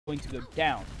going to go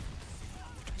down.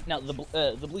 Now,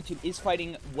 the blue team is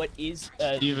fighting what is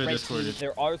the red team.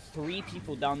 There are 3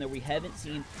 people down there. We haven't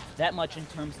seen that much in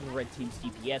terms of the red team's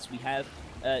DPS. We have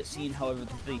seen, however,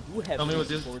 that they do have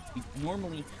 3 supports. We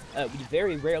normally, we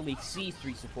very rarely see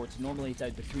 3 supports. Normally, it's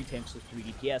either 3 tanks or 3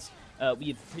 DPS. We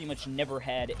have pretty much never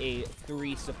had a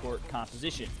 3 support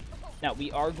composition. Now,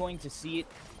 we are going to see it.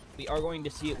 We are going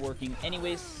to see it working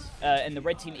anyways, and the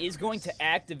red team is going to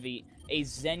activate a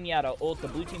Zenyatta ult. The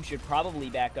blue team should probably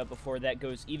back up before that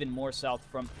goes even more south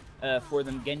from for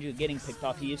them. Genji getting picked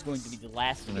off. He is going to be the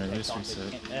last to get picked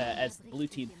off as the blue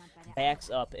team backs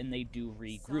up and they do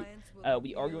regroup.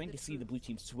 We are going to see the blue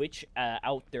team switch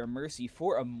out their Mercy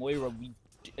for a Moira.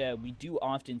 We do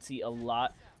often see a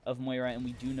lot of Moira, and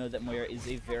we do know that Moira is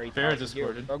a very powerful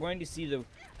hero. We are going to see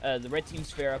the red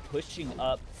team's Pharah pushing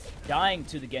up, dying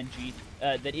to the Genji.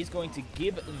 That is going to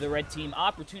give the red team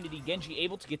opportunity. Genji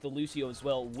able to get the Lucio as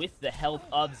well with the help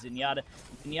of Zenyatta.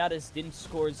 Zenyatta's Din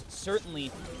scores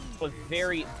certainly a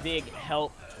very big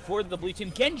help for the blue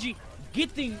team. Genji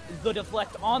getting the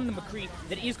deflect on the McCree.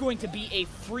 That is going to be a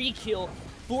free kill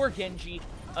for Genji.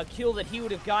 A kill that he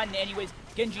would have gotten anyways.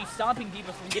 Genji stopping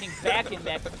D.Va from getting back in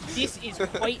back. This is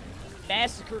quite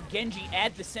massacre. Genji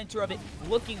at the center of it,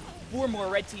 looking for more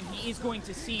red team. He is going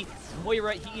to see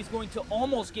Moira. He is going to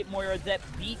almost get Moira. That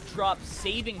beat drop,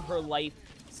 saving her life,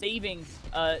 saving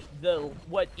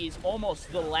what is almost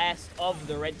the last of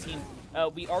the red team.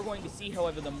 We are going to see,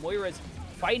 however, the Moiras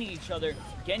fighting each other.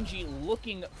 Genji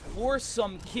looking for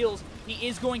some kills. He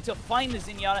is going to find the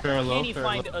Zenyatta. Can he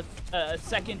find a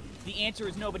second? The answer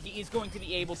is no, but he is going to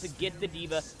be able to get the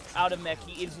D.Va out of mech.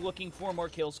 He is looking for more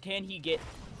kills. Can he get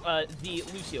the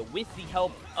Lucio? With the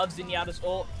help of Zenyatta's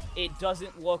ult, it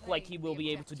doesn't look like he will be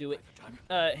able to do it.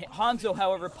 Hanzo,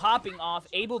 however, popping off,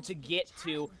 able to get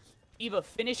to D.Va,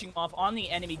 finishing off on the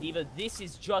enemy D.Va. This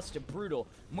is just brutal.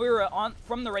 Moira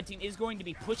from the red team is going to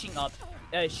be pushing up.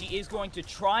 She is going to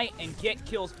try and get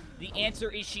kills. The answer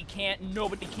is she can't.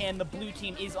 Nobody can. The blue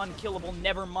team is unkillable.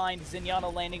 Never mind.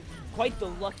 Zenyatta landing quite the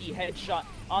lucky headshot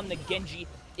on the Genji.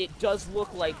 It does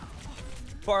look like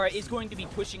Pharah is going to be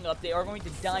pushing up. They are going to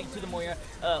die to the Moira.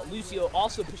 Lucio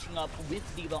also pushing up with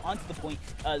D.Va onto the point.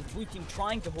 The blue team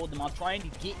trying to hold them off, trying to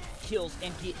get kills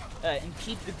and get and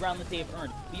keep the ground that they have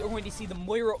earned. We are going to see the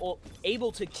Moira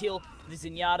able to kill the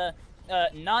Zenyatta.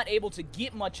 Not able to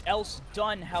get much else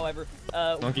done, however.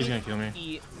 Monkey's gonna kill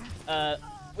me.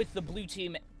 With the blue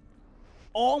team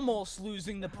almost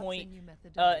losing the point,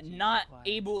 not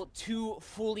able to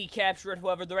fully capture it.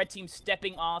 However, the red team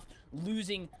stepping off,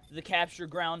 losing the capture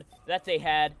ground that they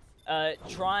had,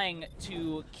 trying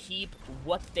to keep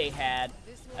what they had,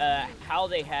 how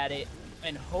they had it,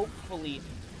 and hopefully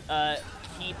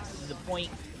keep the point,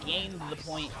 gain the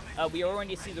point. We are going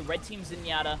to see the red team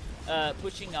Zenyatta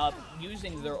pushing up,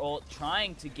 using their ult,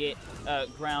 trying to get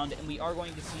ground, and we are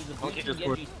going to see the blue team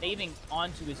Genji saving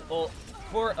onto his ult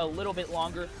for a little bit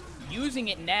longer, using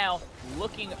it now,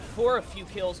 looking for a few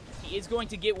kills. He is going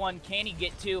to get one. Can he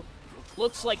get 2?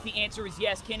 Looks like the answer is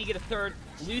yes. Can he get a 3rd?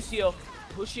 Lucio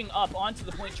pushing up onto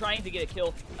the point, trying to get a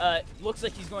kill. Looks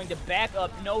like he's going to back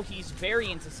up. No, he's very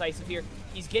indecisive here.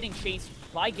 He's getting chased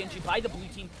by Genji, by the blue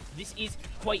team. This is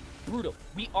quite brutal.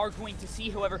 We are going to see,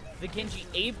 however, the Genji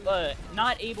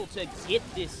not able to get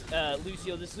this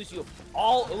Lucio. This Lucio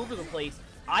all over the place.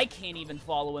 I can't even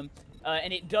follow him.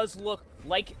 And it does look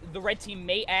like the red team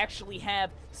may actually have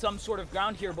some sort of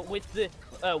ground here, but with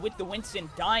the Winston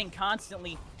dying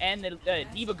constantly and the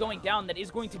D.Va going down, that is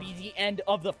going to be the end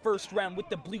of the first round, with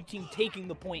the blue team taking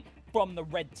the point from the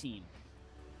red team.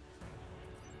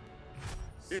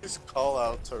 These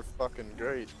call-outs are fucking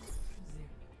great.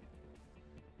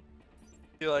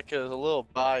 I feel like it's a little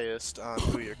biased on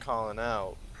who you're calling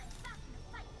out.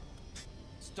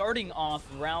 Starting off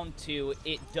round 2,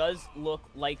 it does look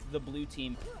like the blue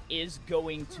team is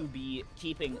going to be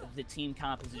keeping the team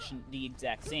composition the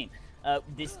exact same.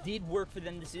 This did work for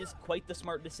them. This is quite the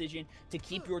smart decision to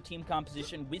keep your team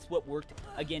composition with what worked.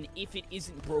 Again, if it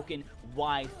isn't broken,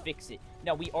 why fix it?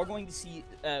 Now, we are going to see,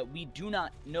 we do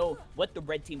not know what the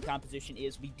red team composition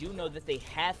is. We do know that they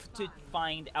have to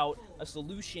find out a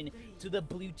solution to the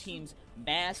blue team's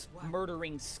mass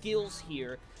murdering skills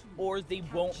here, or they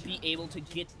won't be able to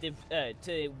get the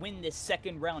to win this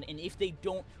second round. And if they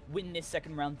don't win this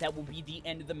second round, that will be the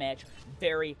end of the match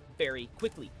very, very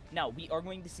quickly. Now, we are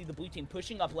going to see the blue team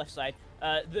pushing up left side.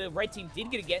 The red team did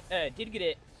get a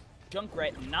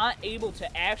Junkrat, not able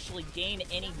to actually gain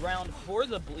any ground for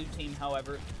the blue team,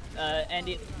 however, and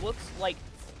it looks like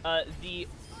the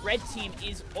red team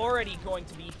is already going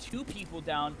to be 2 people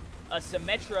down, a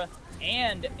Symmetra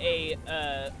and a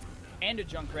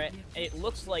Junkrat. It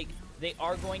looks like they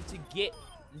are going to get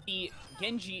the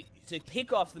Genji to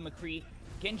pick off the McCree.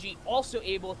 Genji also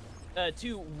able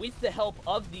to, with the help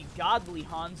of the godly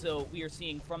Hanzo we are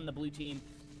seeing from the blue team,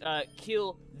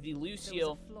 kill the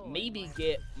Lucio, maybe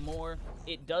get more.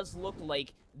 It does look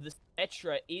like the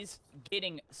Spectra is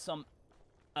getting some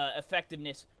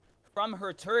effectiveness from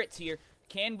her turrets here.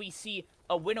 Can we see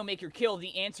a Widowmaker kill?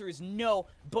 The answer is no,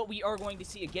 but we are going to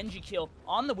see a Genji kill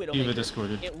on the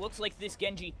Widowmaker. It looks like this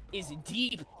Genji is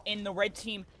deep in the red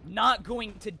team, not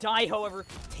going to die, however,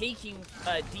 taking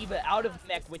D.Va out of the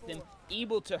mech with him,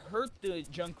 able to hurt the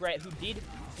Junkrat, who did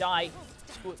die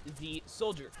to the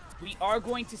soldier. We are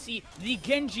going to see the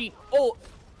Genji. Oh,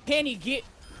 can he get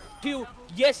 2?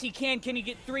 Yes, he can. Can he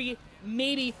get 3?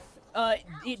 Maybe.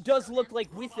 It does look like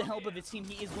with the help of his team,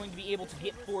 he is going to be able to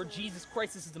get 4. Jesus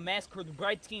Christ, this is a massacre. The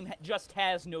Bright team just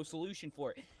has no solution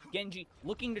for it. Genji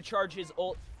looking to charge his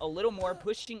ult a little more,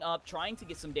 pushing up, trying to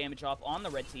get some damage off on the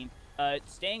red team.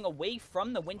 Staying away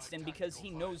from the Winston because he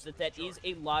knows that that is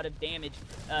a lot of damage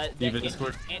that Genji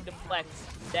can deflect,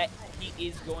 that he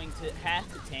is going to have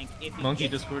to tank if he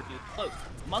gets too close.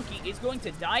 Monkey is going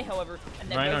to die, however, and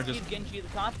that does give Genji the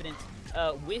confidence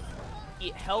with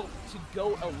it help to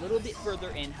go a little bit further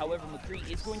in. However, McCree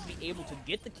is going to be able to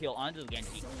get the kill onto the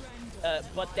Genji,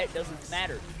 but that doesn't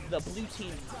matter. The blue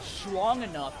team strong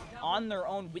enough on their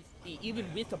own, with even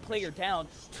with a player down,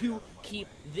 to keep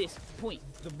this point.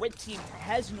 The red team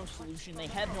has no solution. They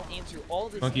have no answer. All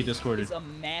this is a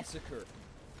massacre.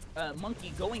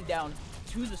 Monkey going down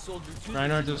to the soldier, to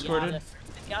Reinhardt discorded.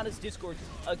 Zenyatta's discord,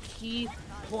 a key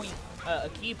point, a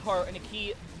key part, and a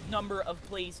key number of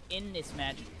plays in this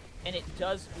match. And it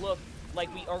does look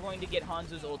like we are going to get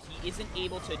Hanzo's ult. He isn't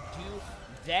able to do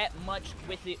that much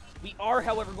with it. We are,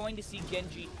 however, going to see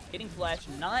Genji getting flashed,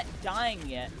 not dying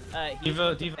yet. He's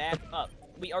going to back up.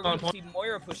 We are going to see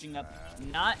Moira pushing up,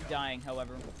 not dying,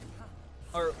 however.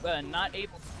 Or not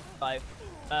able to survive.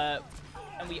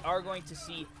 And we are going to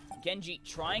see Genji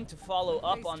trying to follow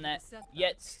up on that,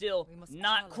 yet still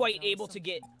not quite able to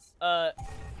get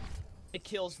the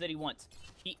kills that he wants.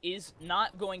 He is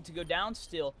not going to go down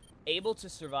still, able to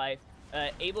survive,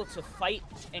 able to fight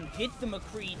and get the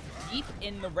McCree deep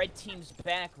in the red team's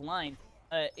back line.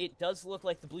 It does look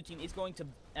like the blue team is going to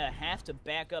have to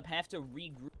back up, have to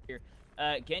regroup here.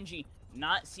 Genji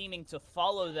not seeming to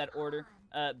follow that order,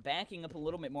 backing up a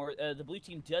little bit more. The blue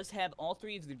team does have all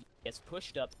 3 of their DPS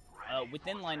pushed up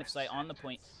within line of sight on the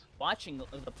point, watching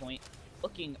the point,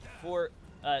 looking for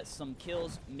some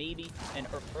kills, maybe an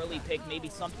early pick, maybe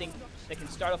something that can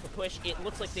start off a push. It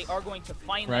looks like they are going to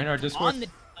find that on the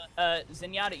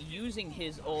Zenyatta using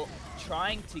his ult,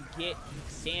 trying to get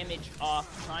damage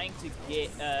off, trying to get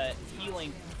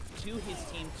healing to his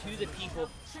team, to the people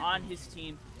on his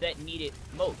team that need it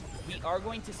most. We are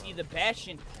going to see the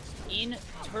Bastion in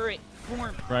turret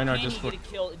form. Reinhardt Can he get a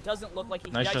kill? It doesn't look like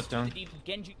he dies to the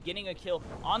Genji getting a kill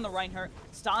on the Reinhardt,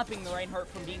 stopping the Reinhardt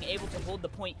from being able to hold the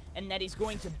point, and that is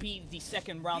going to be the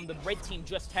second round. The red team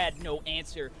just had no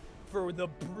answer for the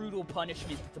brutal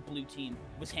punishment that the blue team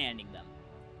was handing them.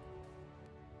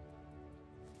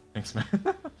 Thanks, man.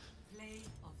 Play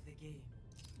of the game.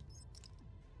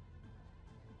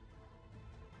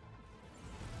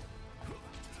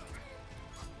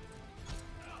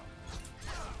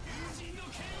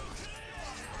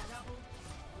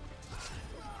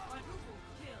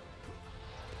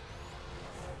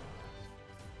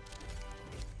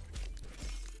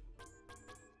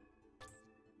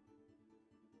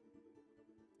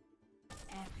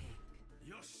 Epic.